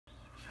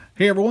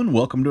Hey everyone,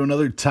 welcome to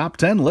another top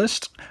 10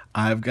 list.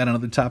 I've got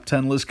another top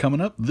 10 list coming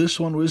up. This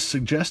one was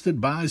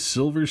suggested by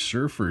Silver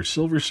Surfer.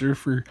 Silver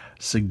Surfer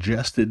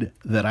suggested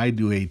that I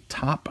do a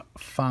top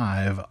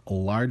 5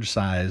 large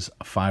size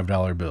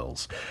 $5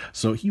 bills.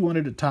 So he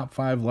wanted a top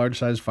 5 large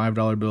size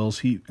 $5 bills.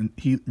 He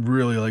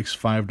really likes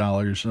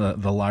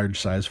 $5, the large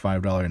size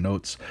 $5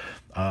 notes.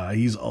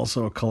 He's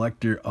also a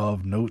collector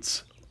of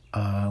notes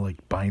like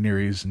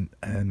binaries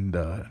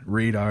and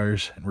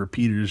radars and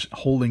repeaters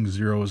holding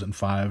zeros and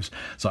fives.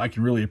 So I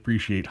can really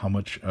appreciate how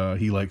much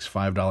he likes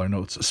 $5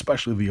 notes,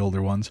 especially the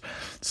older ones.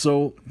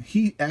 So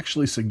he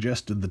actually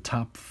suggested the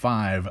top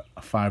 5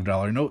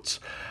 $5 notes.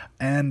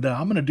 And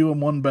I'm going to do them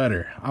one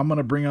better. I'm going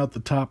to bring out the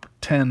top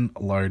 10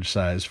 large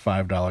size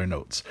 $5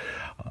 notes.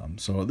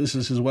 So this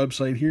is his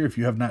website here. If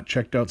you have not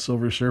checked out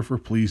Silver Surfer,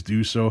 please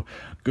do so.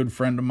 Good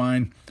friend of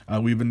mine.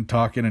 We've been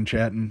talking and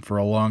chatting for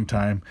a long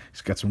time.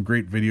 He's got some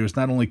great videos,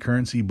 not only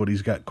currency, but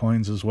he's got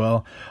coins as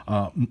well.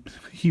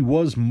 He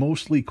was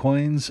mostly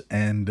coins,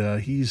 and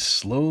he's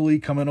slowly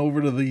coming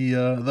over to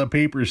the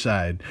paper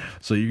side.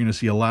 So you're going to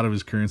see a lot of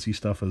his currency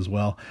stuff as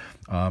well.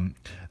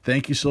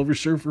 Thank you, Silver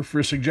Surfer,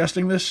 for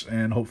suggesting this,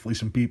 and hopefully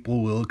some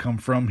people will come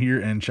from here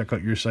and check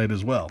out your site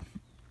as well.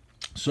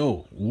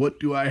 So, what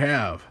do I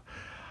have?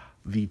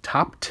 The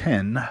top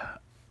 10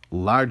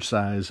 large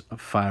size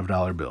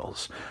 $5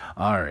 bills.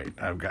 All right,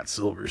 I've got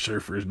Silver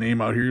Surfer's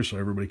name out here so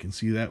everybody can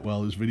see that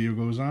while this video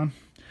goes on.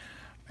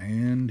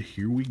 And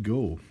here we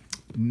go.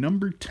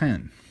 Number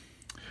 10.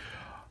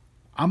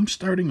 I'm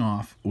starting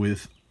off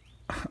with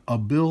a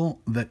bill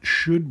that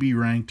should be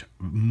ranked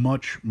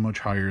much, much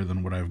higher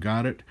than what I've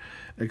got it,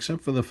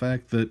 except for the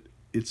fact that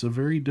it's a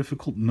very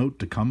difficult note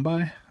to come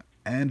by,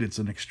 and it's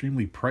an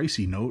extremely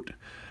pricey note,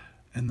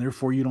 and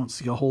therefore you don't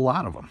see a whole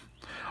lot of them.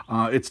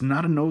 It's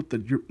not a note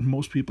that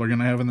most people are going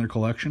to have in their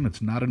collection.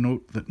 It's not a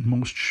note that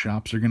most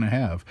shops are going to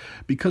have.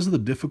 Because of the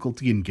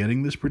difficulty in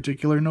getting this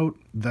particular note,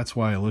 that's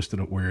why I listed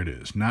it where it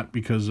is. Not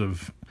because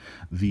of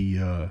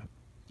the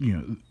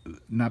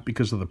not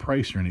because of the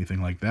price or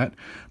anything like that,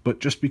 but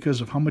just because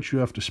of how much you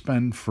have to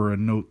spend for a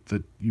note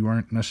that you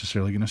aren't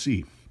necessarily going to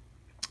see.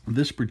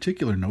 This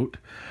particular note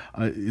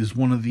is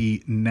one of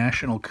the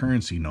national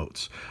currency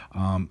notes.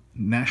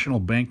 National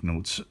bank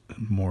notes,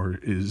 more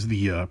is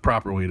the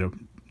proper way to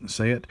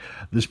say it.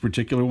 This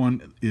particular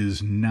one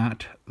is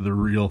not the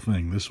real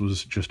thing. This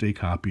was just a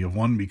copy of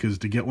one, because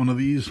to get one of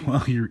these,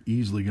 well, you're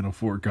easily going to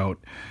fork out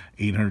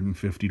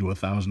 $850 to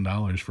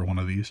 $1,000 for one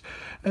of these.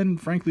 And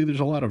frankly, there's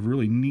a lot of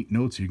really neat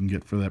notes you can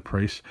get for that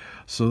price.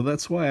 So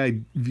that's why I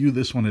view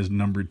this one as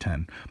number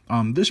 10.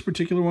 This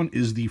particular one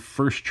is the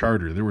first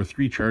charter. There were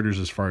 3 charters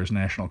as far as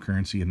national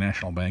currency and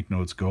national bank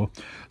notes go.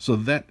 So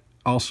that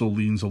also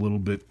leans a little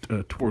bit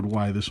toward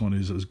why this one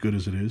is as good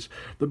as it is.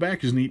 The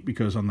back is neat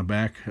because on the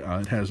back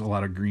it has a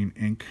lot of green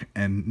ink,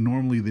 and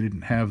normally they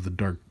didn't have the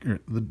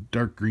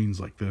dark greens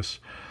like this.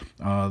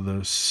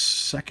 The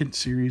second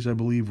series, I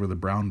believe, were the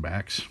brown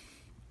backs,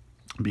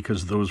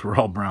 because those were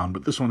all brown.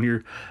 But this one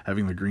here,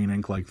 having the green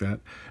ink like that,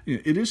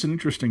 it is an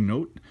interesting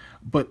note,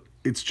 but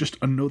it's just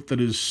a note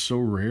that is so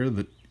rare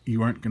that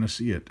you aren't going to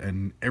see it.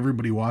 And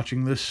everybody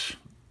watching this,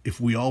 if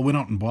we all went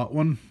out and bought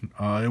one,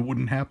 it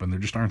wouldn't happen. There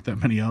just aren't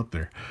that many out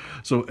there.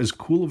 So as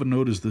cool of a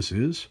note as this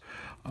is,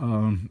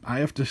 I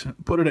have to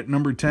put it at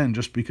number 10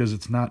 just because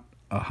it's not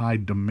a high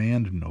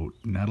demand note.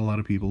 Not a lot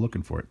of people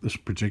looking for it. This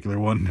particular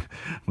one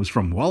was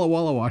from Walla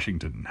Walla,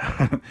 Washington.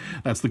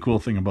 That's the cool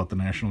thing about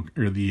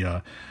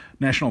the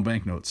national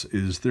banknotes,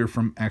 is they're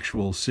from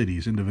actual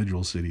cities,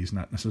 individual cities,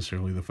 not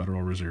necessarily the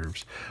Federal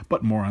Reserves.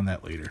 But more on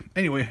that later.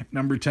 Anyway,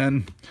 number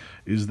 10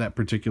 is that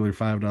particular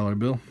 $5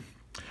 bill.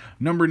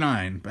 Number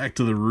 9, back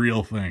to the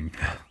real thing.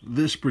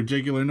 This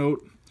particular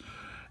note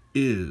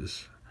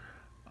is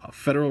a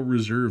Federal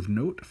Reserve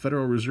note.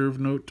 Federal Reserve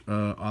note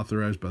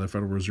authorized by the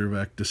Federal Reserve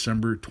Act,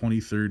 December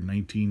 23rd,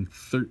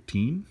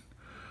 1913.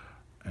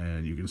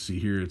 And you can see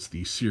here it's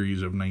the series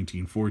of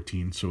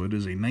 1914. So it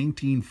is a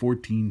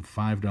 1914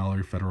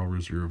 $5 Federal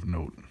Reserve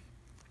note.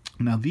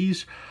 Now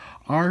these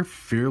are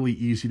fairly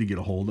easy to get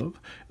a hold of.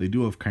 They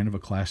do have kind of a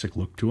classic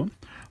look to them.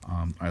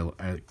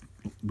 I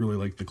really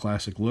like the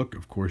classic look.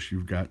 Of course,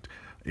 you've got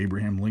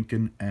Abraham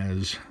Lincoln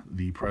as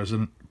the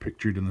president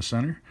pictured in the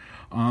center.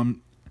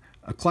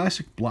 A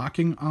classic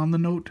blocking on the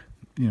note.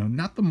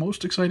 Not the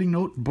most exciting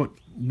note, but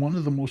one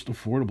of the most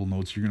affordable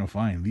notes you're going to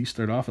find. These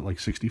start off at like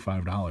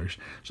 $65.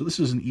 So this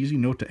is an easy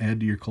note to add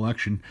to your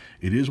collection.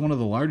 It is one of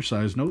the large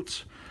size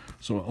notes.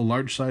 So a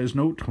large size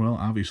note, well,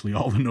 obviously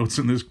all the notes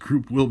in this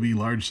group will be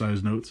large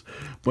size notes,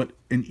 but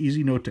an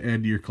easy note to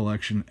add to your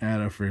collection at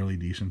a fairly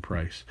decent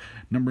price.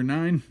 Number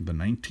 9, the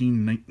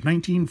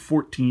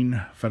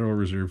 1914 Federal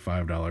Reserve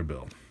 $5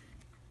 bill.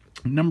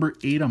 Number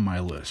 8 on my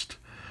list.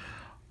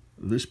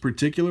 This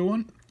particular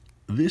one,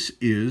 this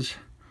is,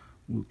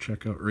 we'll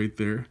check out right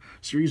there,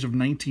 series of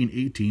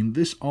 1918.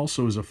 This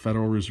also is a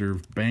Federal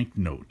Reserve bank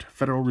note.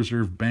 Federal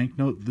Reserve bank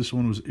note. This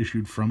one was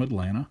issued from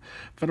Atlanta.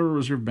 Federal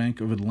Reserve Bank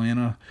of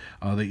Atlanta,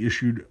 they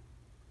issued,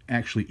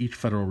 actually each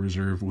Federal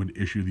Reserve would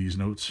issue these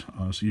notes.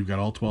 So you've got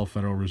all 12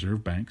 Federal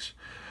Reserve banks.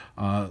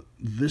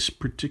 This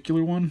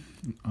particular one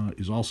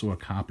is also a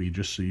copy,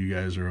 just so you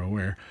guys are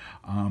aware.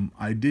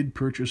 I did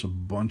purchase a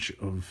bunch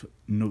of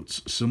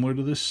notes similar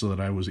to this so that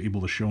I was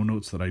able to show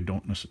notes that I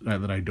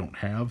don't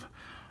have.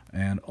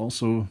 And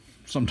also,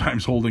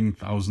 sometimes holding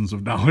thousands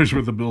of dollars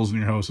worth of bills in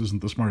your house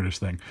isn't the smartest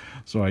thing.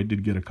 So I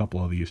did get a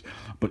couple of these.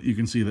 But you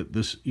can see that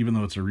this, even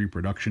though it's a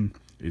reproduction,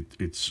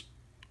 it's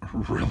a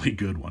really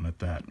good one at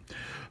that.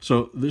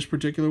 So this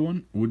particular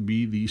one would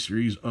be the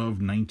series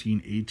of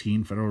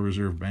 1918 Federal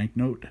Reserve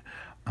banknote.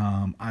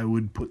 I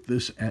would put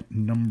this at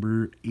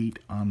number 8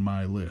 on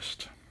my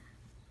list.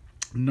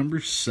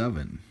 Number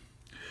 7.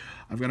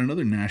 I've got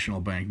another national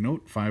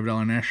banknote,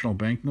 $5 national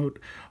banknote.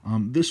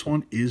 This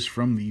one is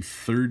from the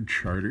third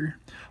charter.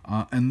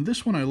 And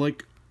this one I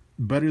like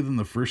better than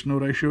the first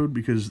note I showed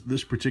because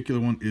this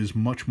particular one is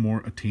much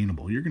more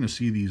attainable. You're going to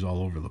see these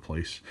all over the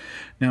place.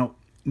 Now,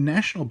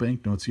 national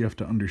banknotes, you have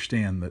to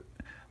understand that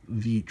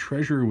the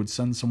treasurer would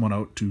send someone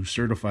out to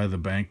certify the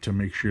bank to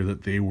make sure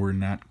that they were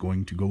not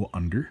going to go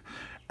under.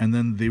 And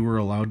then they were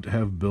allowed to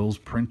have bills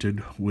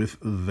printed with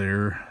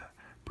their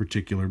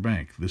particular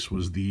bank. This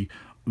was the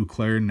Eau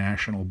Claire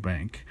National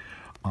Bank,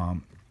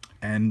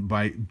 and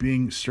by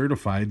being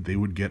certified they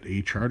would get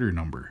a charter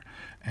number,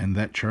 and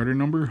that charter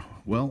number,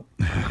 well,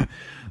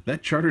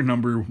 that charter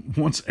number,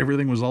 once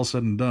everything was all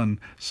said and done,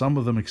 some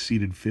of them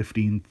exceeded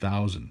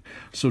 15,000.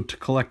 So to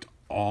collect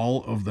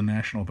all of the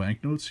national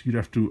banknotes, you'd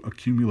have to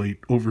accumulate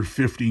over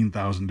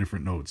 15,000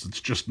 different notes.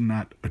 It's just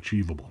not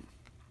achievable.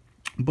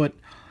 But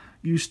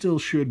you still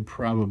should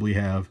probably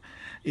have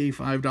a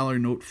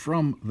 $5 note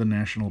from the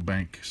national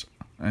banks.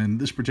 And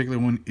this particular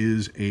one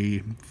is a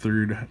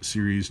third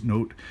series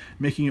note,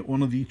 making it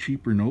one of the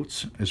cheaper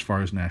notes as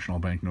far as national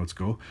bank notes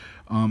go.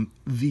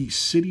 The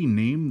city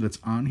name that's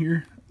on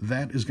here,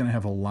 that is going to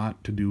have a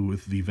lot to do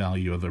with the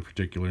value of the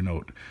particular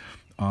note.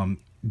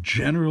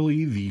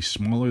 Generally, the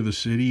smaller the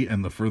city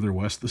and the further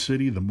west the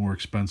city, the more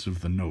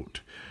expensive the note.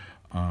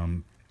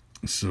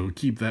 So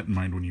keep that in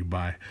mind when you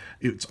buy.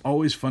 It's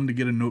always fun to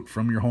get a note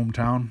from your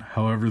hometown.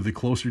 However, the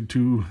closer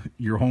to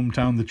your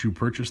hometown that you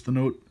purchase the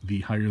note, the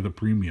higher the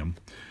premium.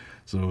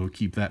 So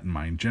keep that in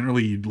mind.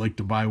 Generally, you'd like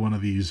to buy one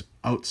of these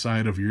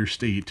outside of your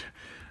state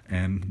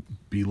and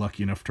be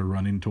lucky enough to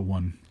run into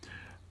one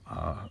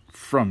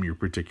from your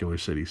particular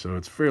city. So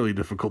it's fairly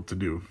difficult to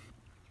do.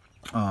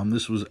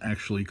 This was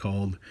actually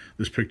called,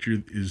 this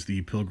picture is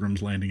the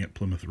Pilgrims landing at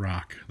Plymouth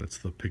Rock. That's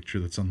the picture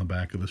that's on the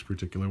back of this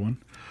particular one.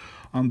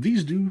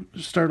 These do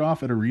start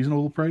off at a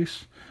reasonable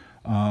price.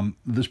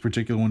 This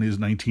particular one is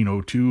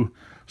 1902.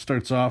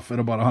 Starts off at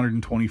about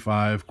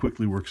 125,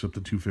 quickly works up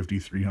to 250,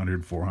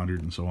 300,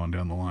 400, and so on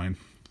down the line.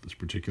 This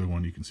particular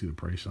one, you can see the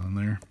price on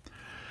there.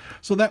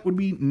 So that would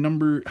be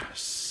number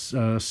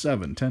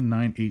 7, 10,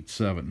 9, 8,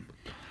 7.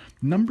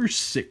 Number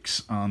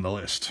 6 on the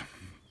list.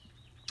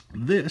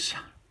 This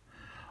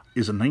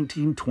is a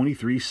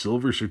 1923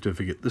 silver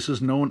certificate. This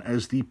is known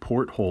as the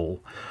porthole.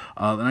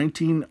 The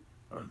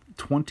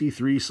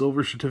 1923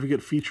 silver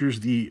certificate features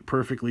the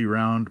perfectly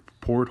round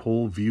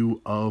porthole view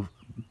of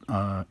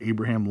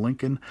Abraham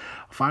Lincoln.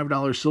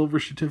 $5 silver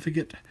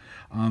certificate.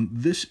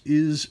 This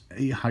is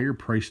a higher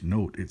priced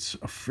note. It's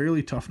a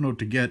fairly tough note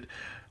to get.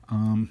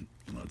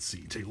 Let's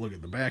see, take a look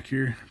at the back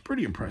here.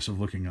 Pretty impressive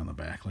looking on the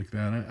back like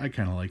that. I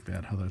kind of like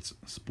that, how that's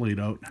splayed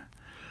out.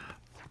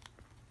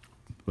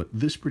 But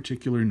this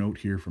particular note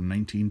here from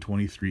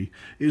 1923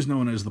 is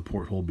known as the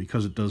porthole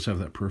because it does have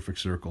that perfect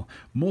circle.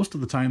 Most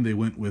of the time they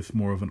went with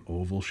more of an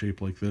oval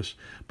shape like this,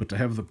 but to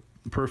have the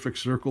perfect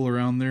circle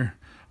around there,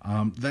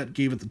 that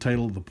gave it the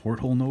title of the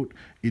porthole note.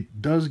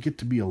 It does get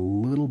to be a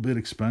little bit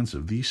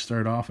expensive. These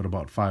start off at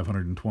about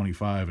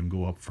 $525 and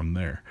go up from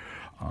there.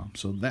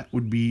 So that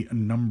would be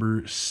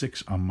number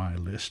 6 on my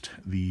list,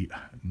 the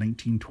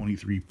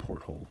 1923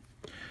 porthole.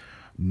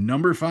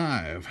 Number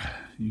 5.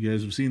 You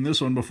guys have seen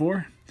this one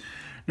before.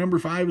 Number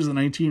 5 is the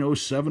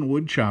 1907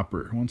 wood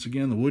chopper. Once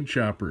again, the wood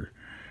chopper.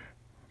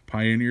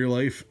 Pioneer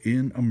life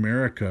in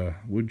America.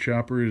 Wood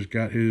chopper has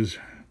got his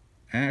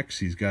axe.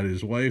 He's got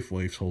his wife.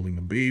 Wife's holding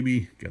the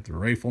baby. Got the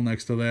rifle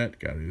next to that.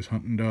 Got his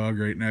hunting dog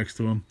right next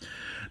to him.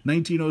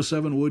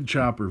 1907 wood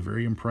chopper.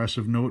 Very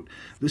impressive note.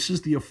 This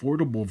is the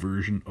affordable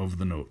version of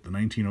the note. The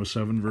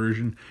 1907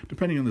 version.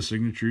 Depending on the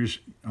signatures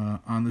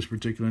on this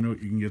particular note,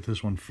 you can get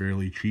this one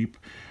fairly cheap.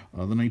 The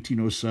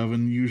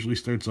 1907 usually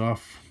starts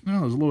off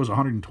as low as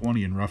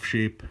 120 in rough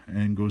shape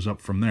and goes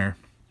up from there.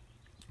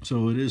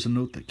 So it is a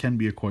note that can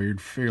be acquired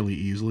fairly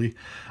easily.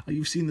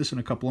 You've seen this in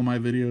a couple of my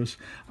videos.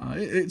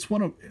 It's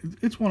one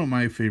of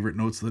my favorite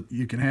notes that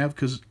you can have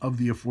because of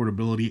the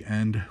affordability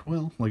and,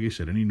 well, like I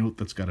said, any note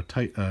that's got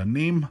a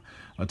name,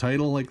 a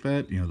title like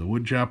that, you know, the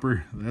wood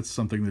chopper, that's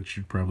something that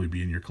should probably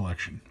be in your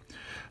collection.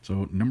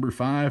 So number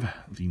 5,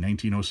 the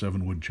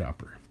 1907 wood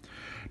chopper.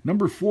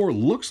 Number 4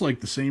 looks like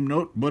the same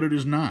note, but it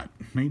is not.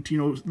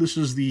 This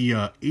is the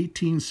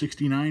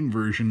 1869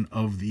 version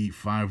of the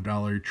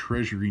 $5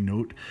 Treasury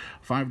note,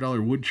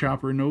 $5 wood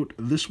chopper note.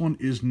 This one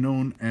is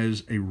known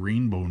as a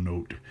rainbow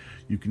note.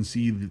 You can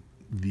see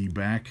the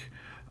back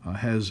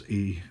has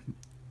a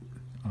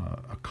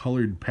a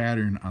colored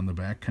pattern on the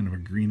back, kind of a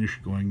greenish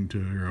going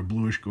to, or a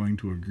bluish going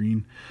to a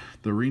green.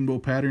 The rainbow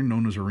pattern,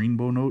 known as a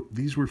rainbow note,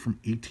 these were from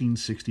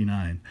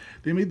 1869.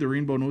 They made the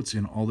rainbow notes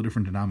in all the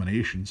different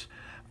denominations,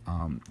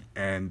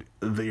 and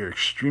they are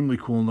extremely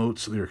cool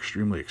notes. They're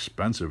extremely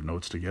expensive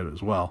notes to get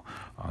as well.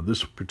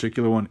 This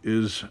particular one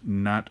is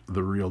not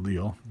the real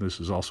deal. This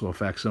is also a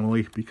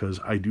facsimile because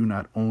I do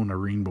not own a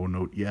rainbow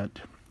note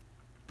yet.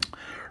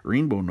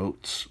 Rainbow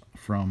notes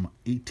from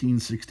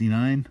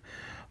 1869.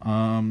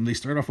 They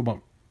start off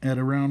at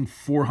around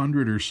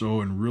 400 or so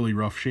in really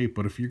rough shape,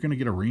 but if you're going to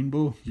get a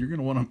rainbow, you're going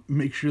to want to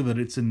make sure that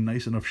it's in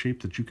nice enough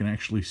shape that you can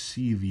actually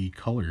see the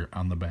color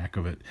on the back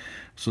of it.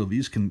 So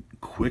these can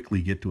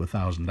quickly get to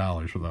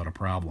 $1,000 without a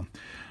problem.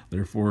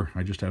 Therefore,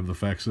 I just have the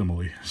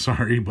facsimile.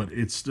 Sorry, but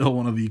it's still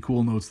one of the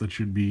cool notes that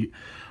should be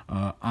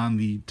on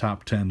the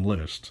top 10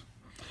 list.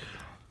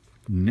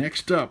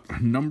 Next up,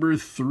 number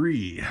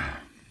 3.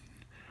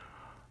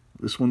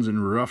 This one's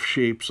in rough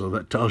shape, so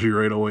that tells you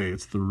right away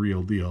it's the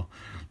real deal.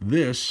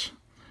 This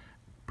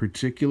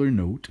particular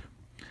note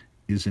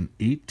is an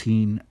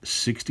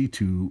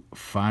 1862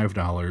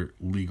 $5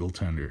 legal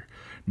tender.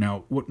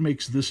 Now, what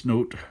makes this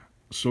note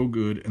so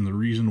good, and the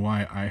reason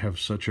why I have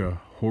such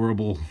a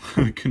horrible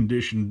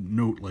conditioned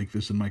note like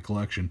this in my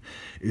collection,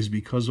 is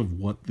because of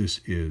what this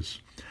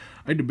is.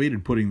 I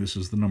debated putting this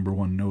as the number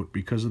 1 note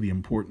because of the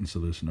importance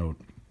of this note.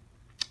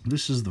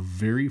 This is the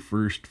very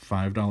first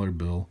 $5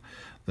 bill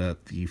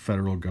that the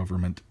federal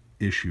government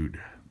issued.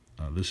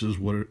 This is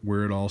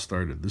where it all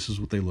started. This is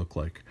what they look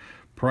like.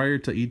 Prior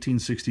to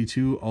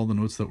 1862, all the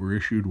notes that were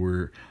issued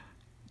were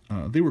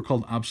they were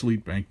called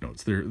obsolete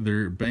banknotes.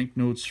 They're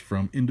banknotes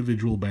from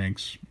individual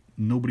banks,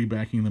 nobody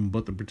backing them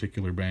but the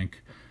particular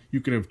bank. You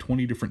could have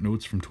 20 different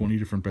notes from 20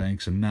 different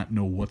banks and not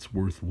know what's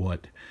worth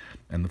what.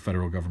 And the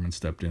federal government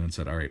stepped in and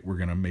said, all right, we're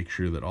going to make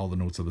sure that all the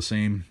notes are the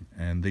same.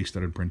 And they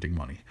started printing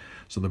money.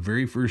 So the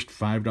very first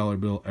 $5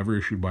 bill ever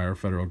issued by our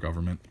federal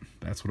government,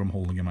 that's what I'm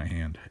holding in my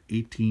hand.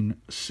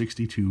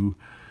 1862.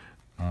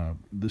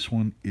 This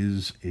one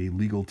is a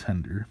legal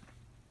tender.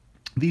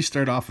 These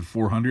start off at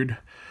 400,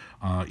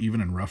 even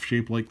in rough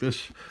shape like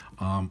this.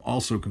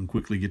 Also can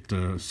quickly get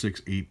to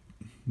 $600,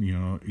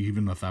 $800,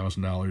 even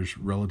 $1,000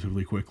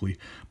 relatively quickly.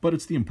 But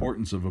it's the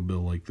importance of a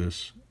bill like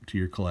this to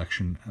your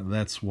collection.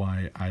 That's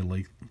why I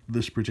like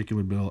this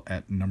particular bill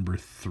at number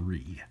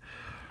 3.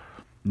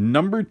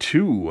 Number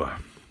 2,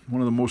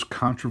 one of the most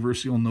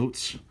controversial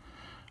notes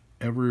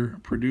ever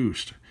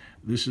produced.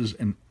 This is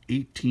an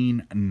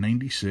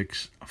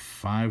 1896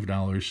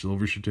 $5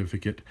 silver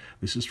certificate.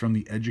 This is from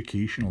the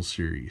educational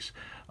series.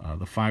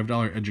 The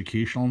 $5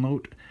 educational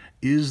note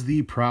is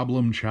the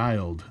problem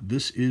child.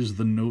 This is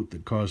the note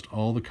that caused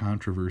all the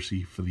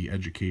controversy for the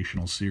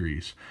educational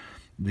series.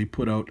 They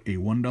put out a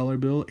 $1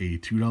 bill, a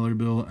 $2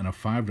 bill, and a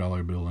 $5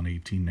 bill in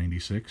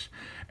 1896.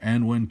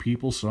 And when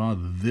people saw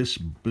this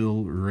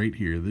bill right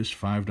here, this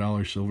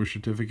 $5 silver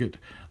certificate,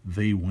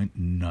 they went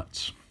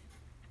nuts.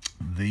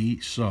 They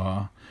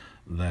saw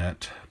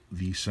that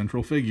the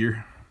central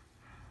figure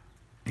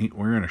ain't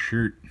wearing a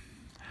shirt.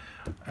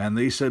 And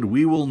they said,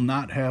 we will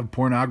not have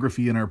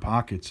pornography in our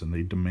pockets. And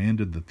they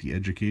demanded that the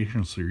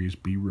educational series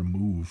be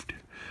removed.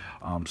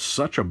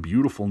 Such a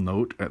beautiful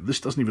note. This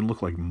doesn't even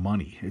look like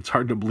money. It's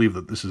hard to believe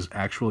that this is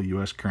actual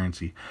U.S.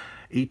 currency.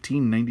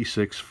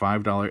 1896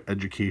 $5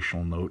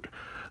 educational note.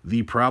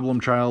 The problem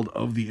child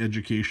of the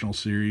educational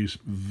series.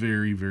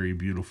 Very, very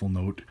beautiful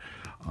note.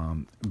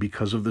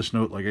 Because of this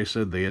note, like I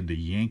said, they had to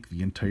yank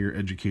the entire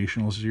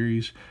educational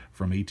series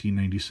from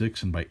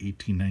 1896, and by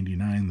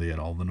 1899 they had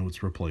all the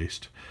notes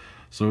replaced.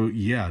 So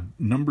yeah,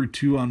 number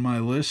 2 on my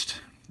list.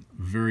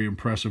 Very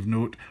impressive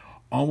note.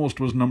 Almost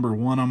was number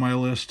 1 on my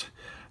list,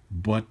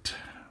 but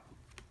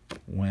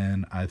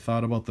when I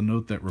thought about the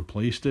note that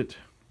replaced it,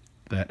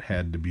 that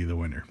had to be the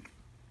winner.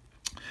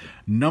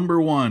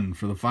 Number 1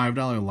 for the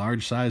 $5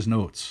 large size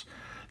notes.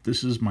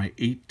 This is my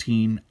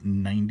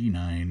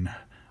 1899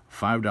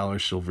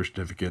 $5 silver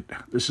certificate.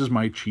 This is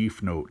my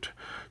chief note.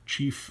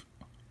 Chief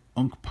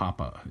Unk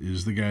Papa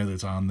is the guy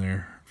that's on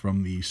there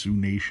from the Sioux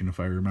Nation, if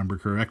I remember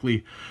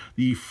correctly.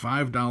 The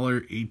 $5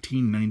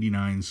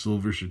 1899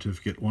 silver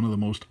certificate, one of the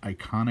most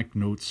iconic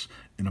notes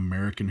in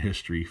American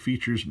history.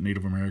 Features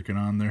Native American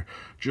on there.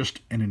 Just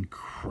an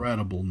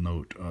incredible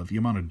note. The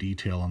amount of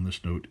detail on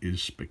this note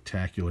is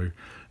spectacular.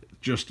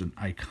 Just an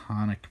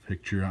iconic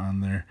picture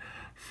on there.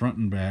 Front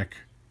and back.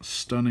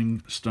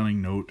 Stunning,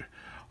 stunning note.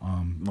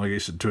 Like I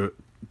said,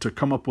 to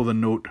come up with a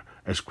note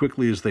as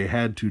quickly as they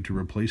had to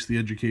replace the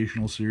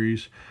educational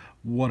series,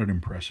 what an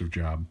impressive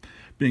job.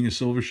 Being a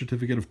silver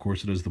certificate, of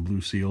course, it has the blue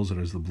seals, it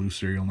has the blue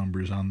serial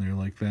numbers on there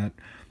like that.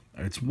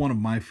 It's one of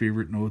my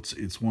favorite notes.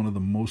 It's one of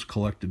the most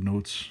collected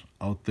notes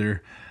out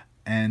there,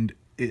 and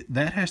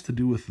that has to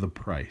do with the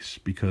price,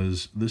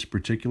 because this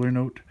particular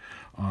note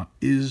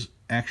is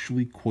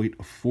actually quite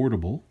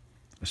affordable,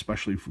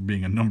 especially for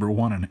being a number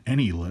 1 on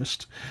any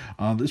list.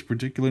 This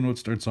particular note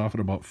starts off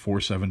at about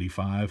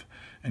 $4.75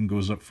 and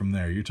goes up from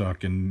there. You're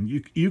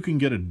talking, you can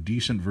get a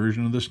decent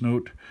version of this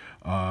note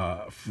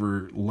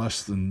for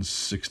less than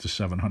 $600 to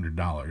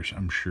 $700,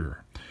 I'm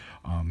sure.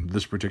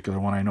 This particular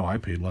one I know I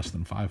paid less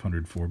than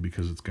 $500 for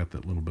because it's got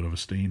that little bit of a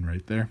stain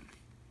right there.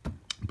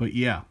 But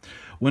yeah,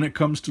 when it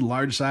comes to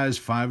large size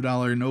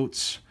 $5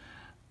 notes,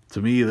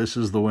 to me this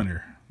is the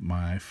winner.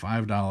 My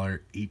 $5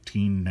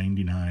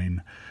 18.99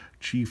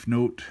 Chief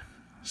Note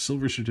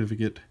Silver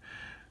Certificate.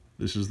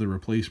 This is the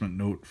replacement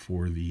note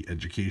for the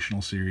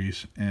educational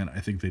series, and I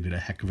think they did a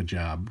heck of a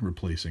job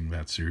replacing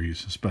that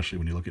series, especially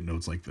when you look at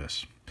notes like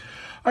this.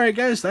 All right,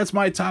 guys, that's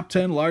my top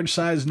 10 large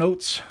size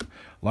notes.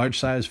 Large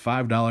size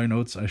 $5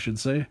 notes, I should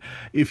say.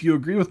 If you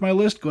agree with my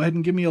list, go ahead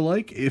and give me a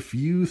like. If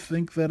you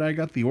think that I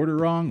got the order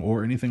wrong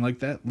or anything like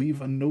that,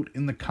 leave a note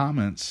in the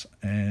comments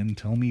and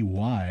tell me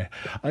why.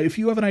 If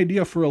you have an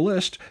idea for a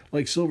list,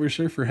 like Silver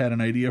Surfer had an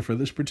idea for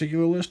this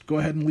particular list, go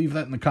ahead and leave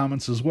that in the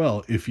comments as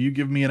well. If you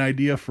give me an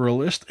idea for a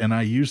list and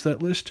I use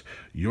that list,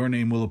 your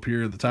name will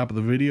appear at the top of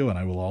the video, and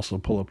I will also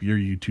pull up your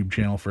YouTube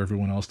channel for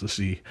everyone else to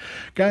see.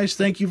 Guys,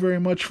 thank you very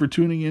much for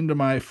tuning into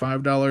my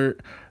 $5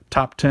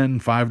 top 10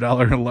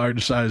 $5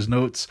 large size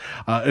notes.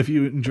 If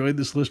you enjoyed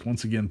this list,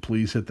 once again,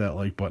 please hit that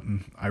like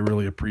button. I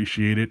really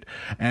appreciate it.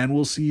 And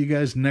we'll see you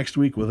guys next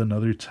week with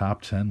another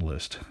top 10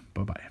 list.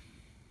 Bye-bye.